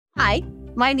Hi,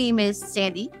 my name is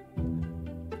Sandi.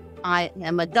 I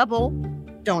am a double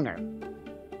donor,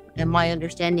 and my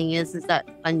understanding is that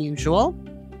unusual,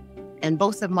 and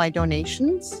both of my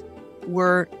donations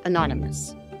were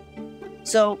anonymous.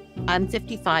 So I'm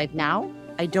 55 now.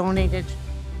 I donated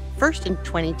first in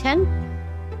 2010,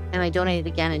 and I donated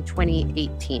again in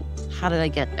 2018. How did I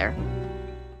get there?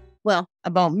 Well,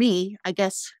 about me, I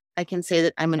guess I can say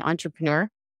that I'm an entrepreneur.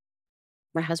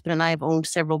 My husband and I have owned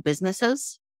several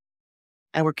businesses.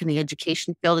 I work in the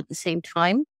education field at the same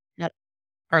time at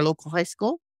our local high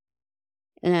school.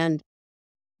 And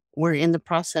we're in the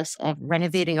process of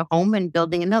renovating a home and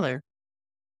building another.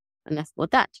 And that's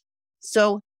about that.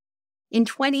 So in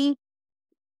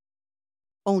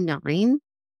 2009,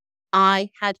 I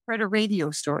had heard a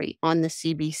radio story on the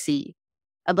CBC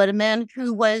about a man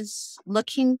who was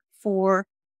looking for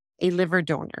a liver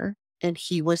donor, and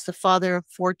he was the father of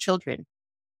 4 children.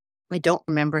 I don't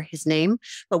remember his name,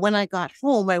 but when I got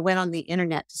home, I went on the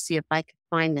internet to see if I could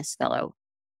find this fellow.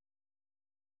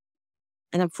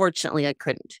 And unfortunately, I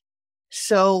couldn't.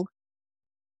 So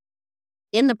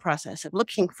in the process of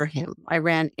looking for him, I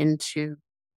ran into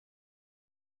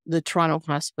the Toronto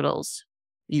Hospital's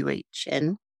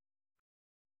UHN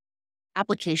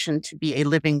application to be a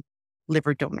living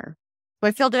liver donor. So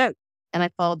I filled it out and I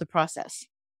followed the process.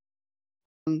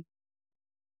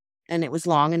 And it was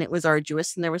long and it was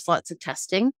arduous and there was lots of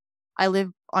testing. I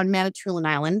live on Manitoulin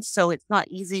Island, so it's not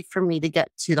easy for me to get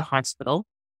to the hospital.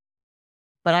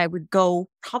 But I would go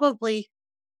probably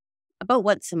about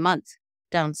once a month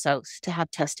down south to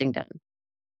have testing done.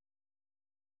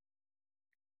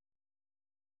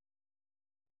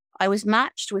 I was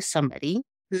matched with somebody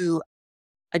who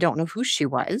I don't know who she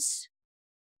was,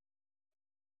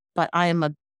 but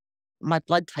my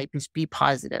blood type is B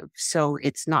positive, so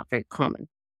it's not very common.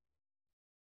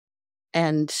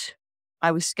 And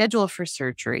I was scheduled for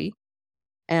surgery,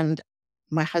 and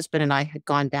my husband and I had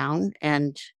gone down,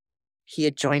 and he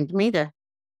had joined me to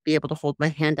be able to hold my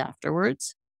hand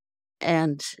afterwards.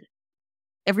 And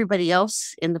everybody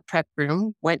else in the prep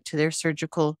room went to their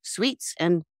surgical suites,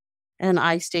 and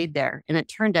I stayed there. And it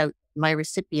turned out my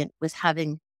recipient was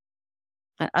having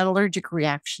an allergic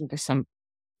reaction to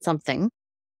something.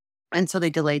 And so they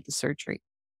delayed the surgery.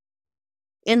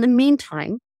 In the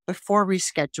meantime, before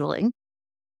rescheduling,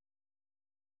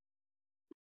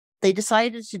 they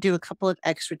decided to do a couple of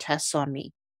extra tests on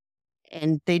me.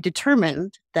 And they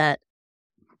determined that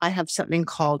I have something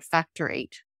called factor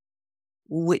VIII,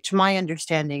 which my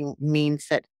understanding means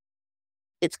that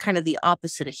it's kind of the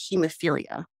opposite of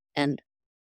hemophilia. And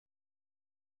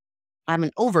I'm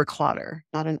an overclotter,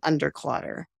 not an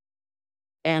underclotter.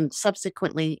 And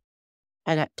subsequently,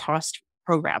 I got tossed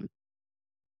program.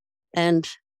 And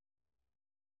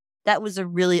that was a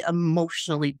really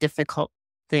emotionally difficult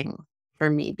thing for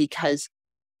me because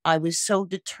I was so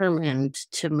determined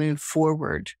to move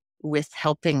forward with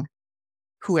helping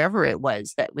whoever it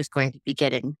was that was going to be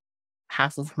getting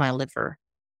half of my liver.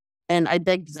 And I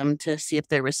begged them to see if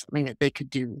there was something that they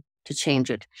could do to change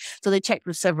it. So they checked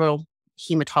with several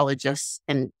hematologists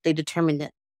and they determined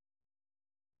that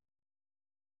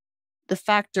the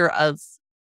factor of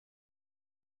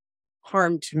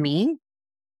harm to me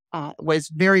was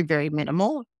very, very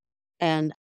minimal,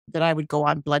 and that I would go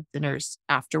on blood thinners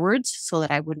afterwards so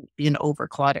that I wouldn't be an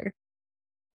overclotter.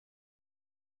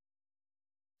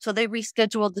 So they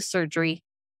rescheduled the surgery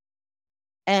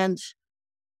and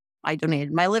I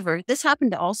donated my liver. This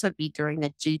happened to also be during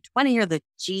the G20 or the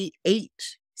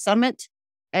G8 summit,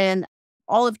 and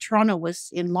all of Toronto was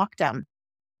in lockdown.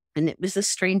 And it was the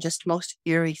strangest, most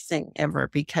eerie thing ever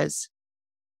because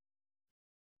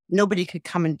nobody could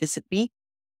come and visit me.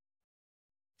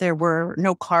 There were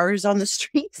no cars on the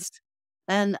streets,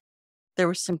 and there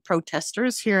were some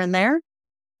protesters here and there.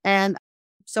 And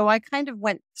so I kind of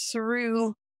went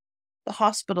through the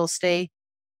hospital stay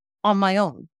on my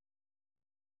own,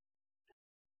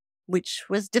 which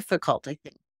was difficult, I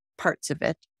think, parts of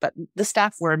it. But the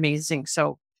staff were amazing,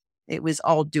 so it was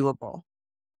all doable.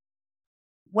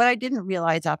 What I didn't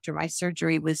realize after my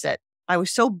surgery was that I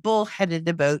was so bullheaded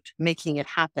about making it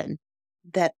happen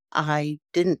that I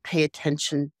didn't pay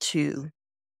attention to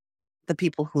the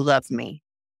people who love me.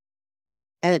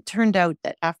 And it turned out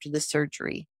that after the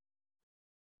surgery,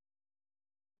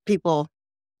 people,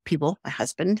 my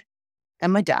husband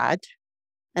and my dad,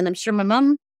 and I'm sure my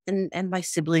mom and my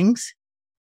siblings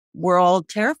were all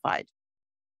terrified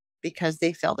because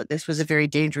they felt that this was a very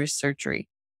dangerous surgery,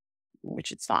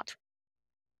 which it's not.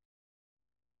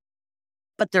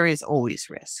 But there is always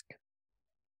risk.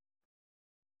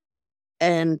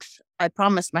 And I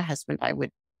promised my husband I would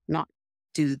not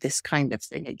do this kind of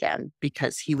thing again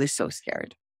because he was so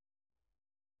scared.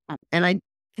 And I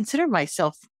consider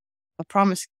myself a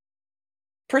person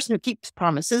who keeps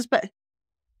promises, but it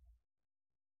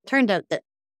turned out that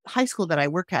high school that I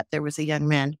work at, there was a young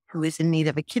man who was in need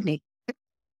of a kidney.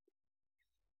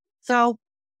 So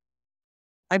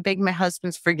I begged my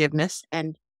husband's forgiveness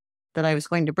and that I was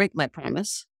going to break my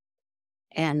promise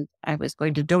and I was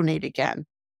going to donate again.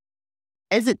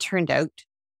 As it turned out,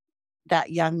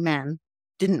 that young man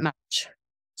didn't match.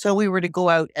 So we were to go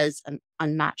out as an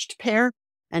unmatched pair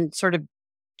and sort of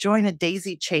join a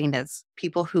daisy chain of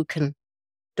people who can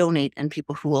donate and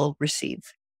people who will receive.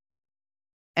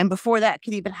 And before that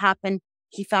could even happen,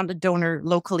 he found a donor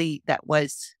locally that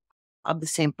was of the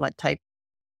same blood type,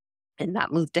 and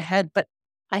that moved ahead. But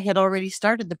I had already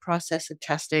started the process of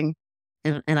testing,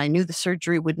 and I knew the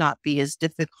surgery would not be as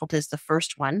difficult as the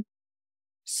first one.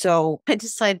 So I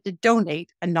decided to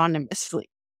donate anonymously.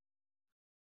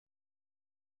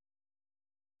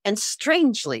 And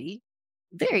strangely,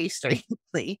 very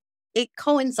strangely, it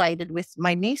coincided with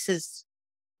my niece's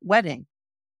wedding.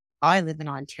 I live in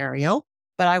Ontario,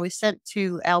 but I was sent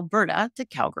to Alberta, to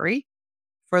Calgary,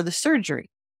 for the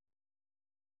surgery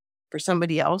for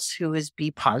somebody else who is B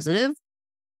positive.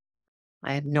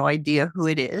 I have no idea who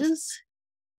it is.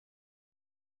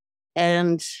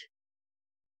 And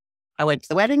I went to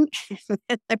the wedding,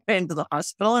 I went to the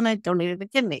hospital, and I donated a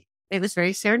kidney. It was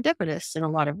very serendipitous in a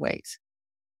lot of ways.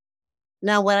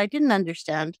 Now, what I didn't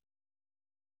understand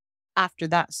after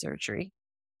that surgery,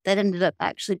 that ended up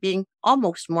actually being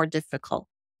almost more difficult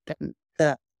than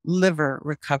the liver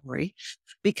recovery,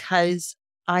 because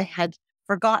I had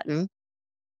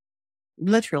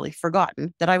literally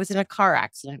forgotten that I was in a car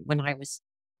accident when I was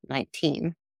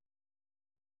 19.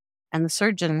 And the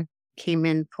surgeon came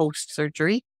in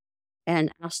post-surgery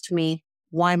and asked me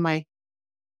why my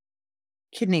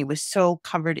kidney was so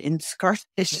covered in scar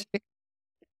tissue.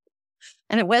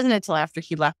 And it wasn't until after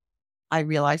he left, I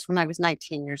realized when I was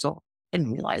 19 years old. I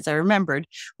didn't realize, I remembered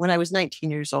when I was 19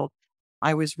 years old,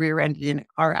 I was rear-ended in a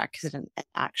car accident and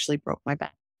actually broke my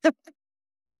back.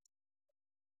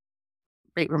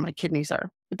 Right where my kidneys are.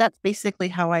 But that's basically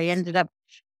how I ended up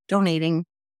donating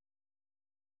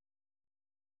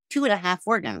 2.5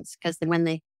 organs, because then when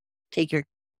they take your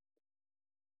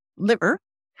liver,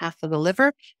 half of the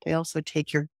liver, they also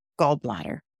take your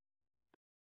gallbladder.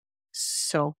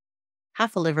 So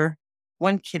half a liver,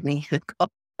 1 kidney, and a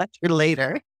gallbladder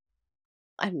later.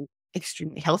 I'm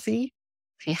extremely healthy.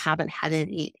 I haven't had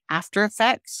any after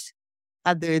effects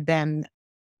other than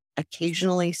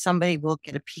occasionally somebody will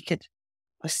get a peek at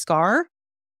a scar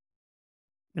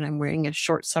when I'm wearing a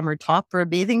short summer top or a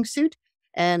bathing suit,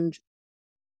 and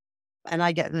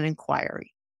I get an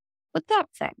inquiry. What's that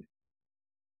thing?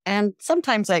 And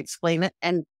sometimes I explain it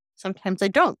and sometimes I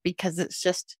don't, because it's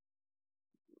just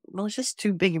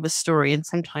too big of a story. And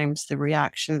sometimes the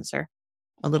reactions are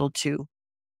a little too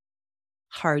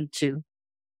hard to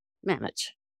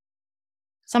manage.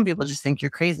 Some people just think you're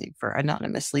crazy for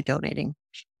anonymously donating.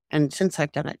 And since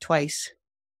I've done it twice,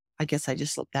 I guess I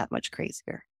just look that much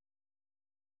crazier.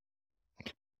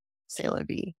 C'est la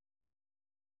vie.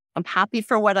 I'm happy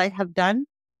for what I have done.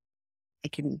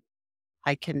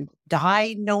 I can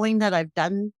die knowing that I've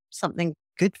done something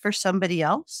good for somebody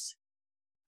else.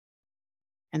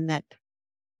 And that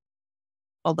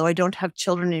although I don't have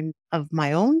children of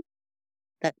my own,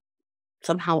 that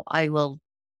somehow I will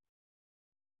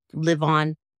live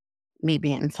on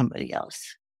maybe in somebody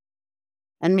else.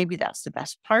 And maybe that's the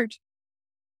best part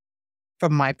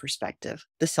from my perspective,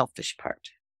 the selfish part.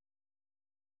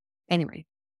 Anyway,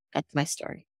 that's my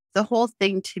story. The whole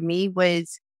thing to me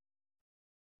was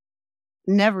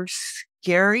never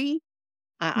scary.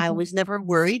 I was never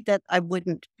worried that I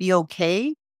wouldn't be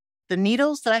okay. The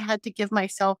needles that I had to give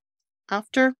myself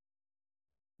after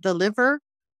the liver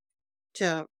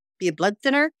to be a blood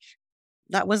thinner,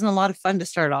 that wasn't a lot of fun to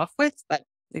start off with, but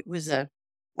it was a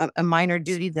minor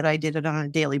duty that I did it on a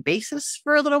daily basis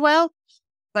for a little while.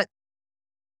 But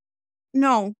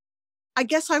no, I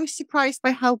guess I was surprised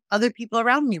by how other people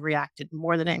around me reacted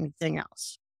more than anything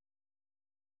else.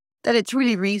 That it's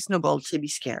really reasonable to be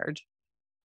scared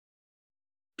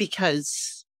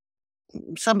because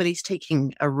somebody's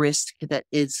taking a risk that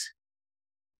is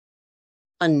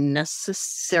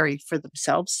unnecessary for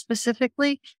themselves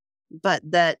specifically, but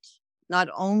that not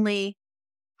only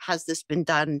has this been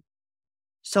done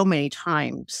so many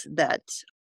times that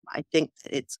I think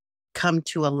that it's come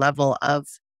to a level of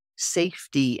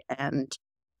safety and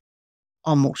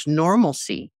almost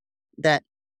normalcy that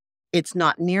it's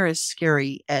not near as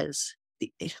scary as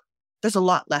there's a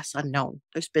lot less unknown.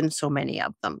 There's been so many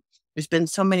of them. There's been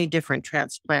so many different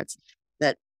transplants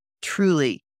that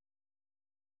truly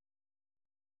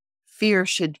fear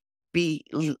should be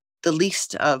the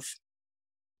least of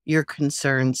your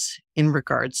concerns in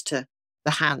regards to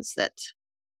the hands that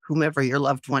whomever your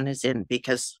loved one is in,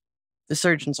 because the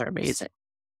surgeons are amazing.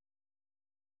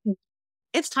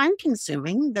 It's time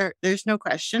consuming. There's no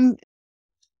question.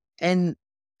 And,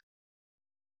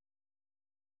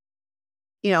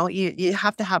 you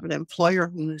have to have an employer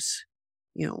who's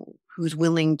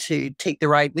willing to take the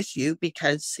ride with you,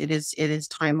 because it is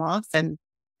time off, and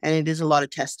it is a lot of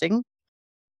testing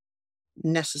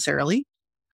necessarily.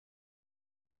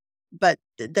 But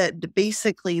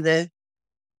basically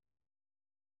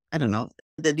I don't know,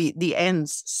 the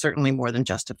ends certainly more than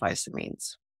justifies the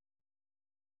means.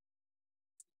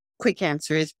 Quick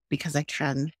answer is because I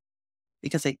can,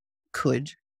 because I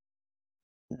could,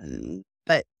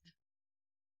 but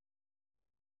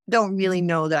don't really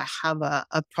know that I have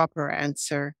a proper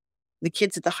answer. The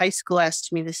kids at the high school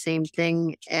asked me the same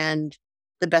thing, and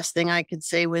the best thing I could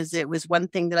say was it was one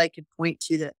thing that I could point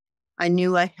to that I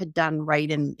knew I had done right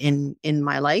in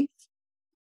my life.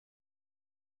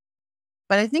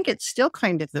 But I think it's still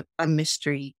kind of a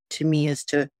mystery to me as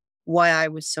to why I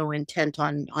was so intent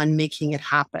on making it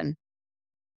happen.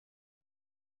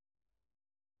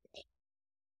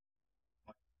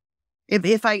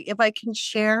 If I can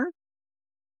share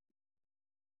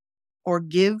or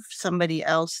give somebody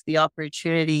else the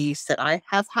opportunities that I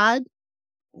have had,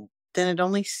 then it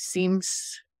only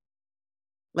seems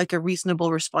like a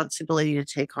reasonable responsibility to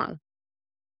take on.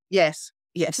 Yes,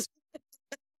 yes,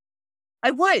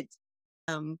 I would.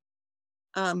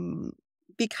 Um,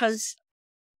 because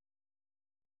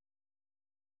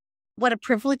what a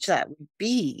privilege that would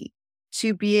be,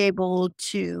 to be able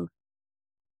to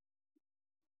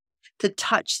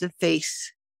touch the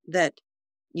face that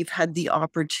you've had the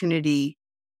opportunity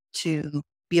to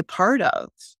be a part of.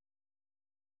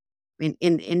 I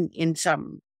mean, in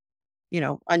some,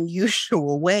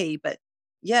 unusual way, but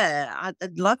yeah,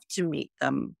 I'd love to meet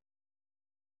them.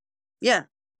 Yeah,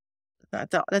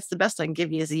 that's the best I can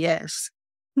give you is a yes.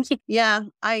 Yeah,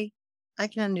 I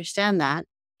can understand that,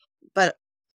 but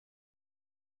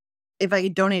if I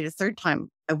could donate a third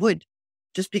time, I would,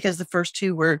 just because the first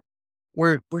two were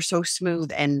so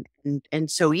smooth and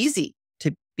so easy,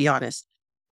 to be honest.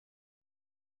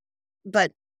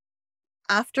 But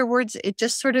afterwards, it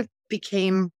just sort of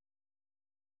became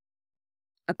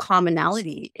a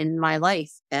commonality in my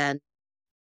life, and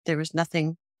there was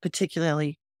nothing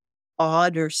particularly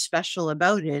odd or special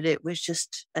about it. It was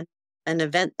just an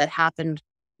event that happened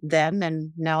then,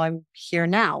 and now I'm here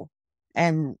now.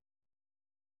 And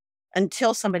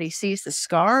until somebody sees the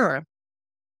scar, or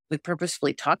we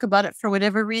purposefully talk about it for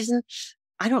whatever reason,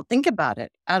 I don't think about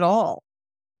it at all.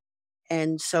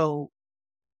 And so,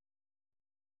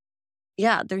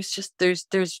 yeah,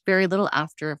 there's very little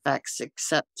after effects,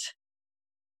 except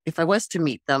if I was to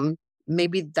meet them,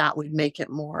 maybe that would make it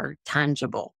more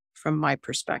tangible from my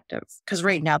perspective. Because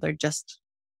right now they're just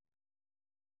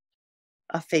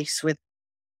a face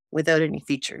without any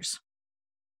features.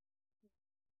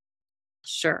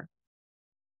 Sure.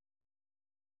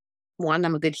 One,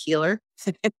 I'm a good healer.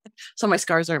 So my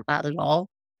scars aren't bad at all.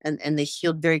 And they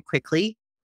healed very quickly.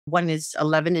 One is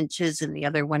 11 inches and the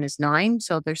other one is 9.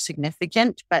 So they're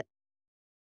significant, but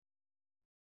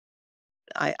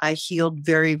I healed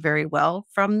very, very well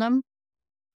from them.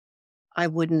 I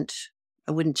wouldn't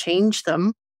change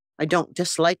them. I don't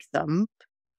dislike them.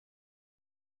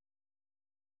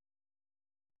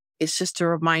 It's just a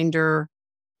reminder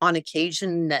on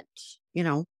occasion that, you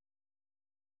know,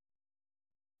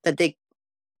 that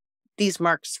these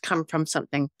marks come from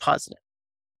something positive.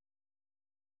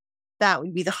 That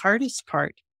would be the hardest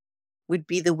part, would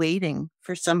be the waiting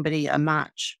for somebody, a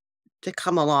match, to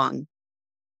come along.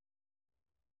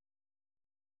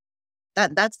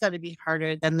 That's got to be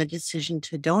harder than the decision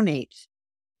to donate,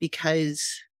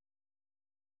 because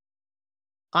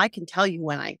I can tell you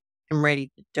when I am ready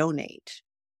to donate,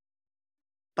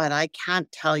 but I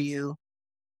can't tell you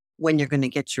when you're going to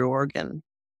get your organ.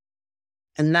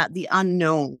 And that the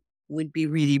unknown would be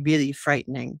really, really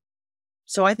frightening.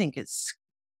 So I think it's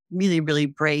really, really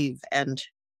brave, and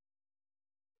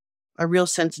a real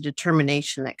sense of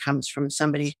determination that comes from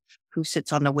somebody who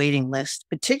sits on the waiting list,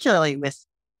 particularly with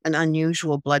an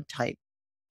unusual blood type.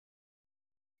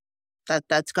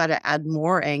 That's got to add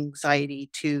more anxiety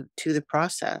to the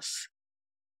process.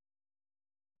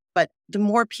 But the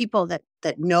more people that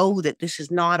know that this is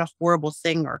not a horrible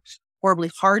thing or horribly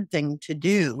hard thing to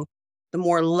do, the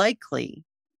more likely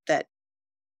that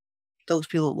those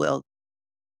people will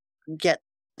get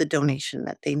the donation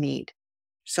that they need.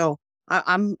 So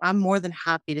I'm more than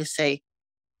happy to say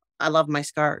I love my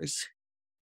scars,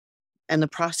 and the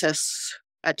process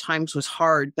at times was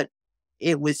hard, but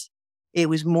it was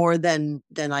more than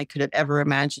I could have ever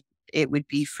imagined it would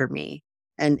be for me.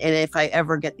 And if I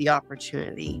ever get the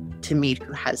opportunity to meet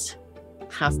who has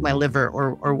half my liver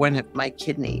or one of my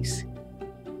kidneys,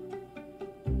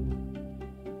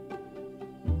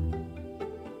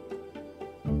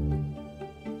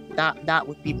 that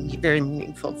would be very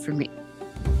meaningful for me.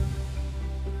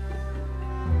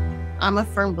 I'm a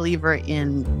firm believer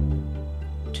in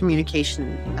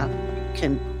communication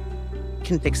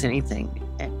can fix anything.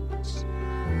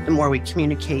 And the more we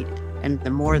communicate and the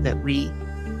more that we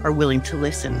are willing to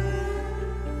listen,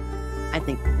 I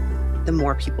think the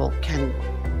more people can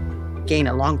gain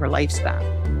a longer lifespan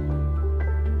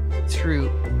through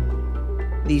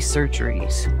these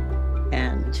surgeries.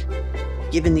 And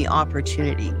given the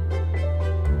opportunity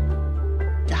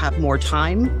to have more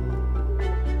time,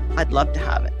 I'd love to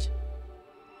have it.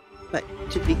 But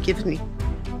to be given the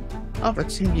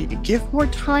opportunity to give more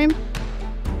time,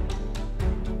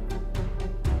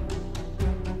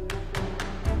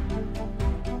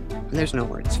 there's no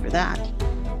words for that.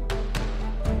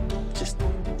 Just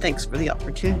thanks for the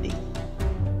opportunity.